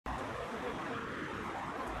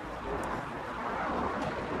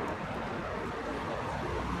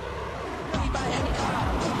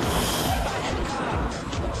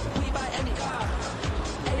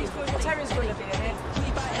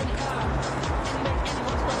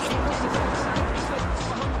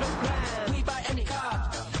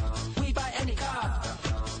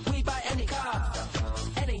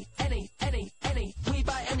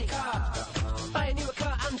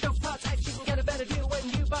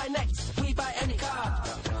next, we buy any car.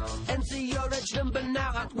 Enter your reg number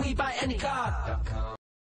now at we buy any car.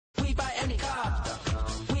 We buy any car.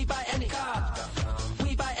 We buy any car.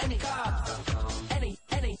 We buy any car. Any.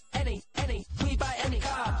 We buy any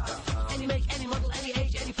car. Any make, any model, any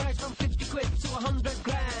age, any price from 50 quid to 100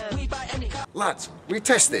 grand. We buy any car. Lads, we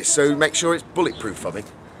test this, so make sure it's bulletproof for me.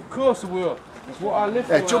 Of course I will. That's what I live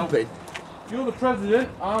for. Yeah, jump in. You're the president,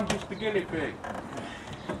 I'm just the guinea pig.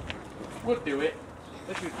 We'll do it.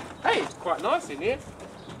 Hey, it's quite nice in here.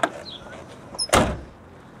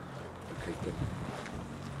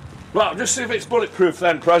 Right, I'll just see if it's bulletproof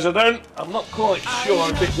then, President. I'm not quite sure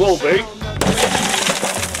if it will be.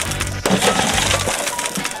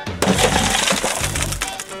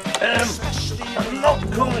 I'm not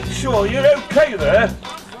quite sure. You're okay there?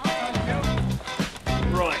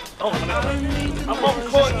 Right, hold on a minute. I'm not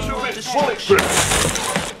quite sure it's bulletproof.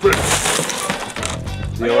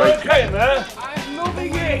 Are you okay in there? I'm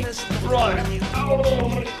loving it. Right.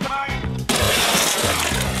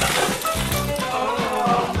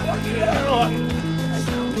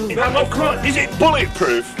 I'm not quite. Is it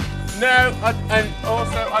bulletproof? No, and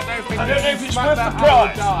also I don't think. I don't know if it's smack worth the that, I will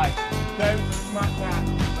price. die. Don't smack that.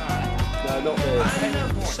 No, not really.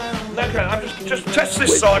 Okay, I'm just test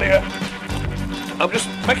this side here. I'm just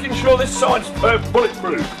making sure this side's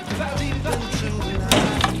bulletproof.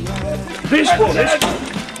 This one is.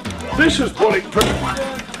 This is bulletproof.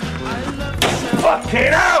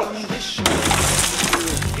 Fucking hell!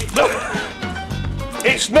 No,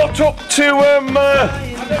 it's not up to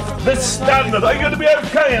the standard. Are you going to be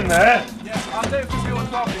okay in there? Yeah, I don't think you want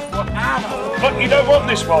to have this one. Ow! But you don't want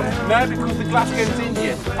this one. No, because the glass gets in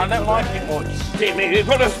you. I don't like it much. Dear me, you've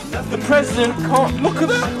got to. The president can't. Look at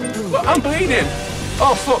that! Look, I'm bleeding.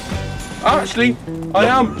 Oh fuck! Actually, I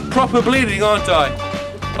am proper bleeding, aren't I?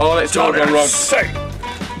 Oh, it's all gone wrong. Sick.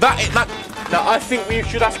 Now, I think we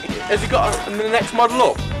should ask. Has he got the next model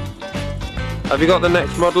up? Have you got the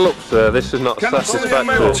next model up, sir? This is not Can I put the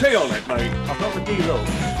satisfactory. MOT on it, mate? I've got the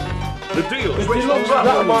deluxe. The deluxe? Which one's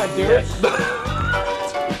that might do it.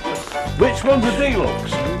 Which one's the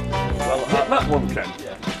deluxe? Well, that one, Ken.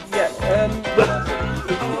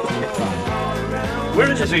 Where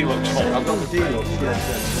is the deluxe from? I've got the deluxe,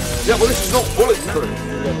 yes. Yeah, well, this is not bulletproof.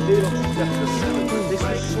 The deluxe is definitely this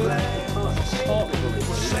is partly bulletproof.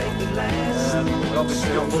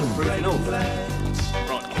 Obviously not bulletproof enough.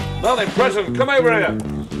 Now then, President, come over here.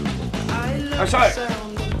 I say.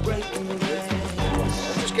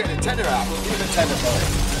 Just getting a tenner out. Give him a tenner for it.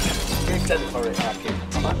 Give him a tenner for it, Aki.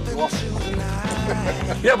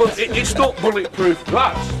 Yeah, but it's not bulletproof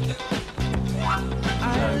glass.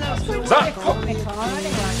 That.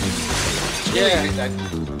 Yeah, then.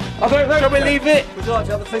 I don't know. Can we leave it? Would you like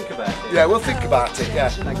to have a think about it? Yeah, we'll think about it, yeah.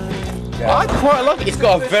 Thank you. Yeah. I quite like it. It's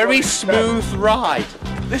got a very smooth ride.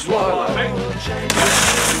 This one, mate.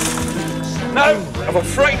 No, I'm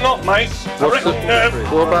afraid not, mate.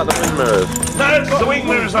 What about the wing mirrors? No, the wing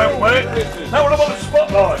mirrors don't work. No, what about the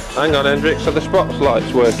spotlight? Hang on, Hendrix. So the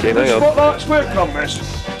spotlight's working. The Hang on. spotlights work on this.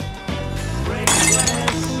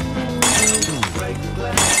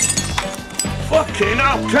 Fucking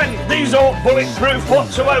hell, Ken, these aren't bulletproof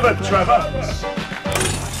whatsoever, Trevor.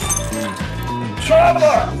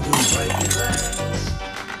 Trevor!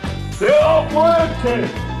 They aren't working!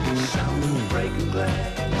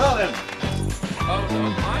 Now then. Oh no,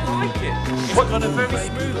 I like it. It's got a very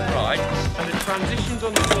smooth ride, and the transitions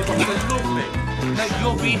on the gearbox are lovely. Now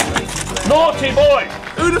you're being Naughty boy!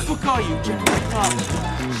 Who the fuck are you, Jimmy?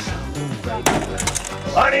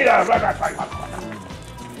 I need a...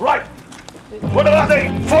 Right! What are they?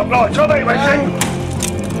 Footlights, are they, Ricky?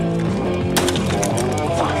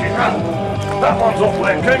 Fucking hell! That one's not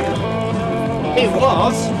working. It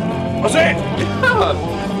was. Was it?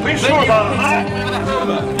 Are you sure about that?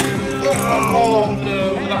 Oh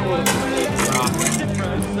no, that was.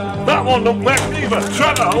 That one don't work either.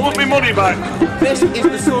 Trevor, I want my money back. This is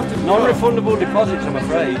the sort of Non-refundable deposits, I'm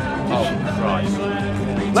afraid. Oh, right.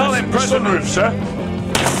 Now then, prison roof, sir.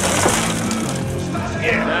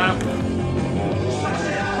 Yeah.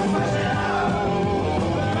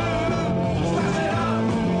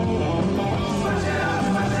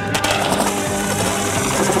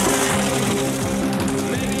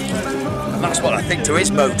 That's what I think to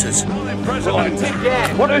his motors.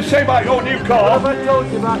 What do you say about your new car? I told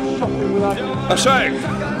you about shopping without. I say,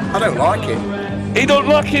 I don't like it. he don't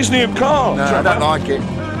like his new car. No, I Trevor. don't like it.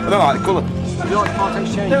 I don't like the colour. You like part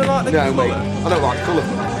exchange? No, mate. I don't like the colour.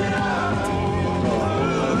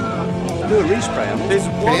 Do a respray on it. There's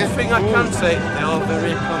one thing I can say, they are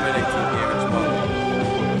very accommodating here as well.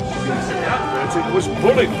 It was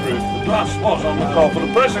bulletproof. The glass was on the car for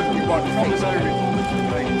the president.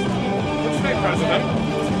 President.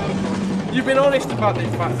 You've been honest about the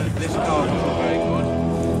fact that this car wasn't very good.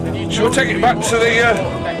 And you Shall we take it back to the,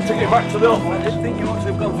 take it back to the office? I think you ought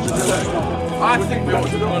to have gone for the deluxe model. I think we ought to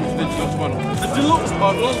have gone for the deluxe model. The deluxe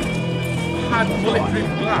model had bulletproof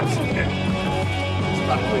glass.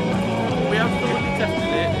 We have thoroughly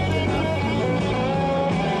tested it.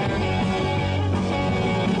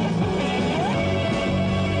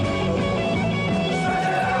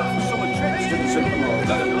 Summer trips to the supermarket.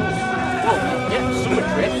 Well, yeah, summer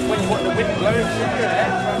trips when you want the wind blowing through your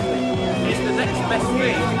hair. It's the next best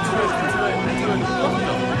thing to a deluxe.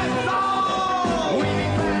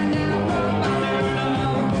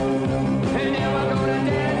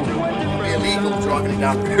 Illegal driving it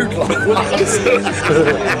down the road like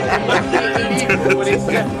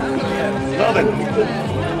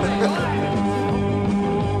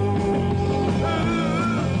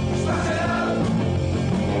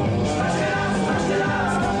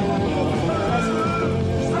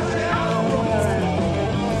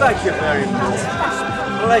Thank you very much.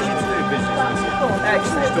 Pleasure to do business with you.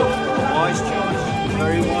 Excellent stuff. Wise choice.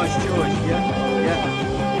 Very wise choice. Yeah.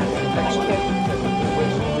 Excellent.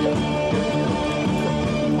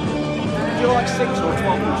 Would you like 6 or 12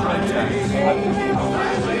 months road tax?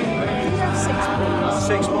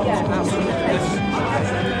 6 months. Absolutely. Yes.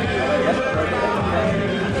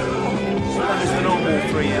 So that is the normal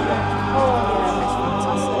 3-year one.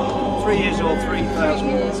 3 years or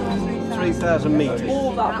 3,000 metres.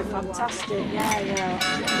 Oh, that'd be fantastic. Yeah.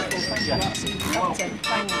 Thank you. That's exciting.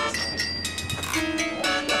 Thanks.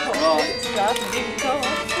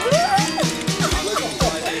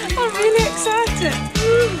 I'm really excited.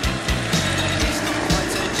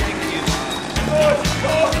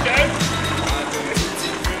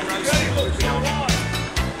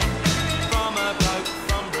 From a bloke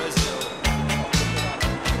from Brazil.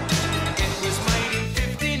 It was made in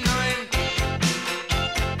 59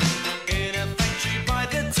 in a factory by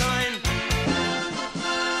the time.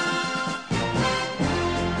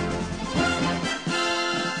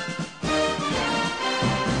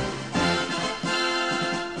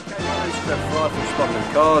 From Scotland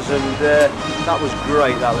Cars, and that was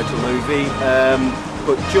great, that little movie.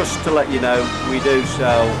 But just to let you know, we do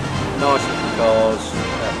sell nice little cars,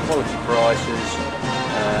 quality prices,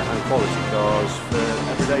 and quality cars for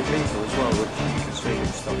everyday people as well, which you can see in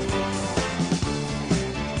stock.